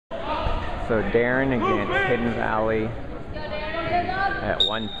So Darin against Hidden Valley at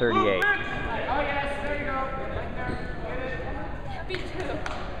 138.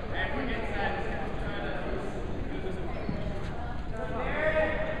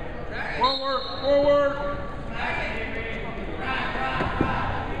 Forward, forward.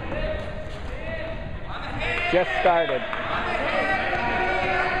 Just started.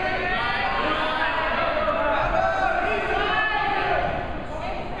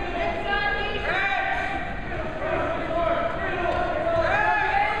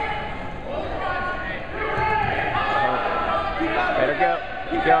 Better go.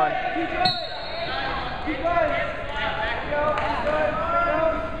 Keep going. Keep going.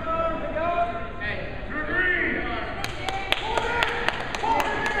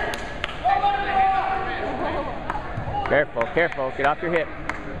 Careful, careful. Get off your hip.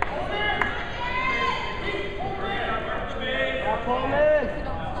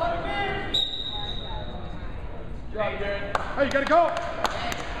 Hey, you gotta go.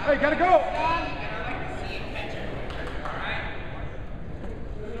 Hey, you gotta go.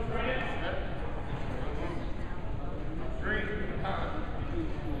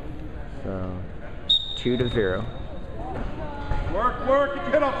 So 2-0. Work, work. Get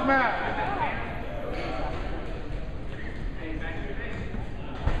your head off the mat.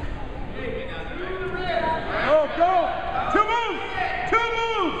 Go, go! 2 moves! 2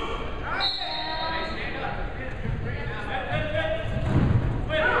 moves!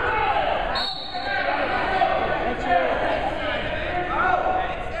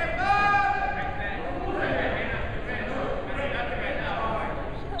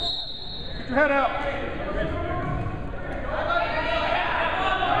 Get your head out.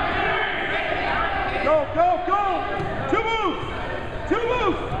 Go, go, go! 2 moves! 2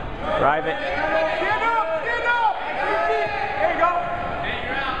 moves! Drive it. Stand up! Stand up! There you go.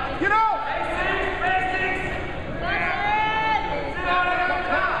 Get out!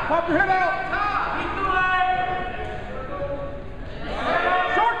 Pop your head out!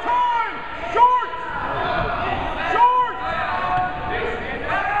 Short time! Short! Short!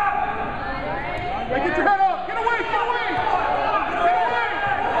 Hey, get your head up! Get away! Get away! Get away!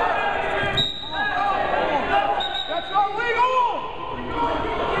 That's not legal!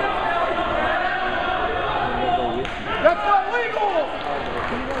 That's not legal!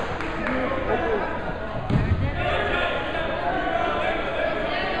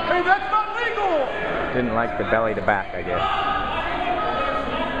 Hey, that's not legal! Didn't like the belly to back, I guess.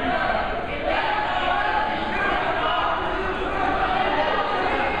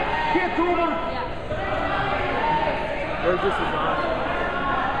 Can't throw him! Or this is on.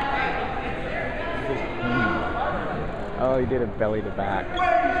 Oh, he did a belly to back.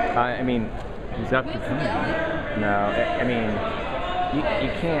 I mean, He's up to 10. no, I mean,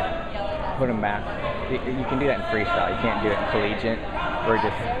 you can't put him back. You can do that in freestyle. You can't do it in collegiate, or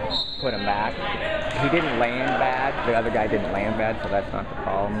just put him back. He didn't land bad. The other guy didn't land bad, so that's not the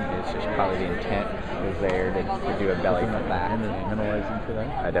problem. It's just probably the intent was there to do a belly to back. Penalizing for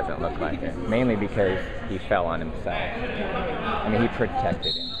that? That doesn't look like it. Mainly because he fell on himself. I mean, he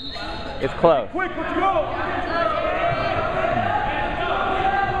protected him. It's close. Quick, let's go!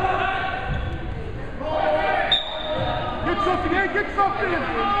 Get something, hey, get something!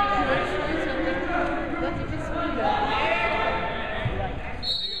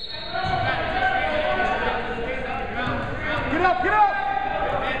 Get up, get up!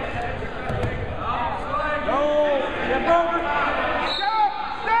 No, get over. Stop,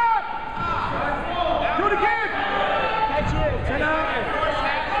 stop! Do it again! Catch it, turn up!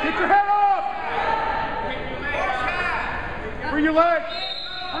 Get your head up! Free your leg!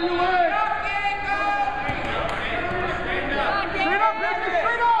 Free your leg! Straight up, Victor,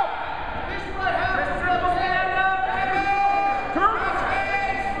 straight up! Turn!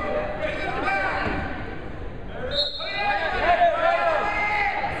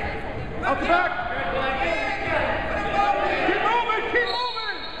 Out the back! Keep moving, keep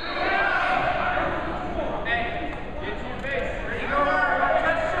moving!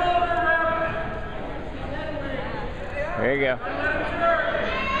 There you go.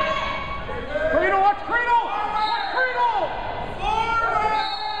 Cradle, watch cradle! Watch cradle!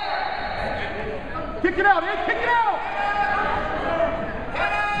 Kick it out, Ed, kick it out!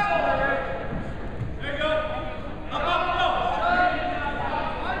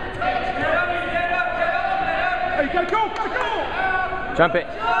 Hey, you gotta go, gotta go! Jump it.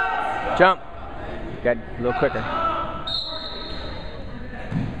 Jump. Got a little quicker.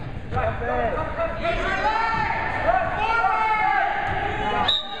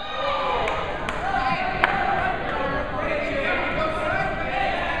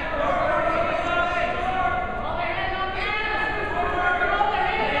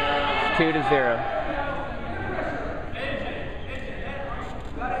 2-0.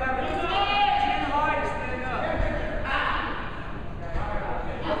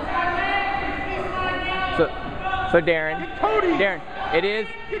 So Darin, it is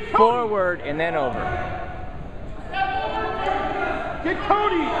forward and then over. Get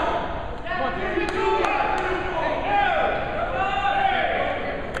Cody!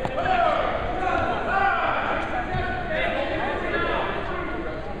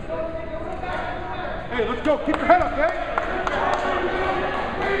 Hey, let's go. Keep your head up, man.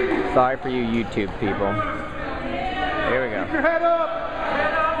 Sorry for you YouTube people. Here we go. Keep your head up.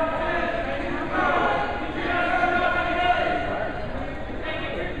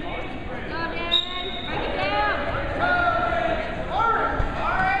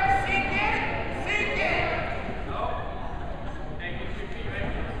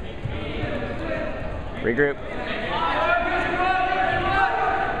 Regroup.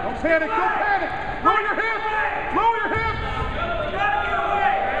 Don't panic, don't panic! Lower your hips! Lower your hips!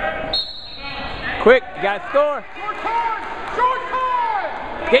 Quick, you gotta score! Short time! Short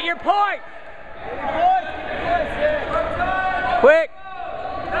time! Get your point! Quick!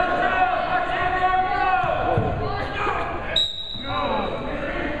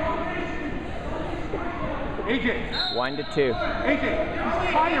 AJ! 1-2. AJ!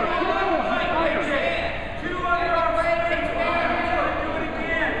 He's tired! Keep going! He's tired!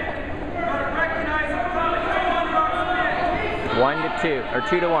 1-2 or 2-1.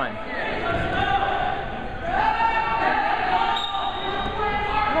 Get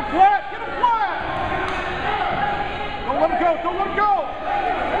him flat! Get him flat! Don't let him go! Don't let him go!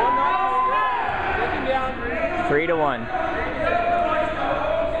 3-1.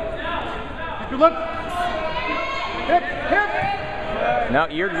 Keep your left. Hip! Hip! No,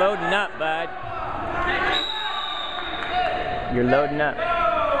 you're loading up, bud. You're loading up.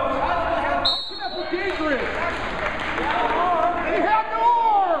 That's dangerous! He had an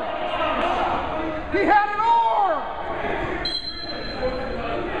arm! He had an arm!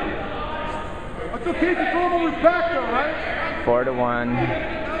 That's okay to throw him over his back though, right? 4-1.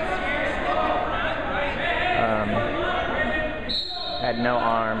 Had no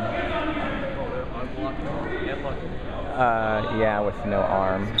arm. Yeah, with no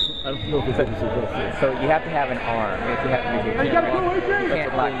arm. I don't know if it's So you have to have an arm. You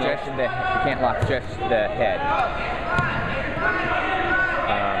can't lock just the head.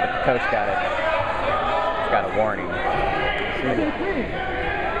 But the coach got a warning.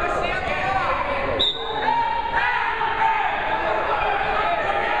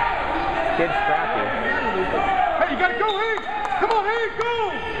 Kid's scrappy. Hey, you gotta go, hey! Come on, hey, go!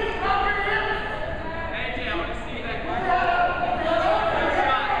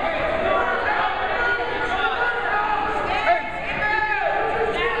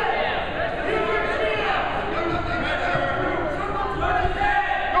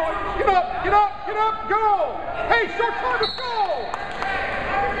 Get up, go! Hey, short time, let's go!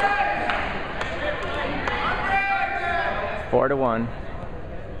 4-1.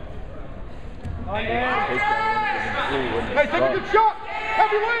 Hey, take a good shot!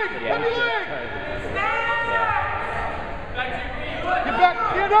 Heavy leg! Heavy leg! Get back,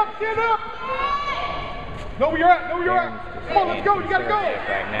 stand up, stand up! Know where you're at, know where you're at! Come on, let's go, you gotta go!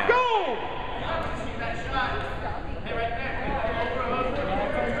 Go!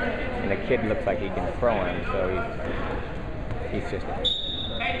 And the kid looks like he can throw him, so he's just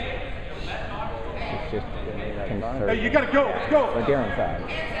conservative. Hey, you gotta go, let's go! We're Darin's side.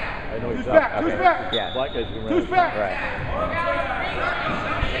 Who's back? Who's back? Yeah. Black guys can run. Who's back? Right.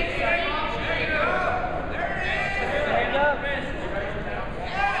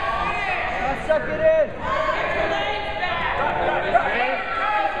 Let's suck it in.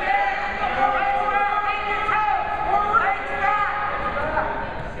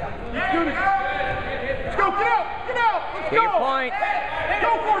 Let's go, get out! Get out! Let's Get go! your point. Go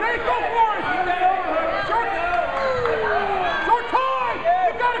for it, hey, go for it! Short time!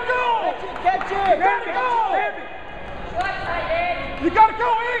 You gotta go! Catch it! You gotta go! You gotta go,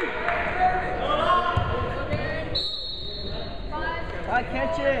 hey! I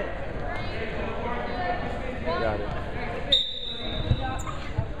catch it! Got it.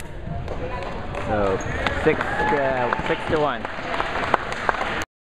 So 6-1.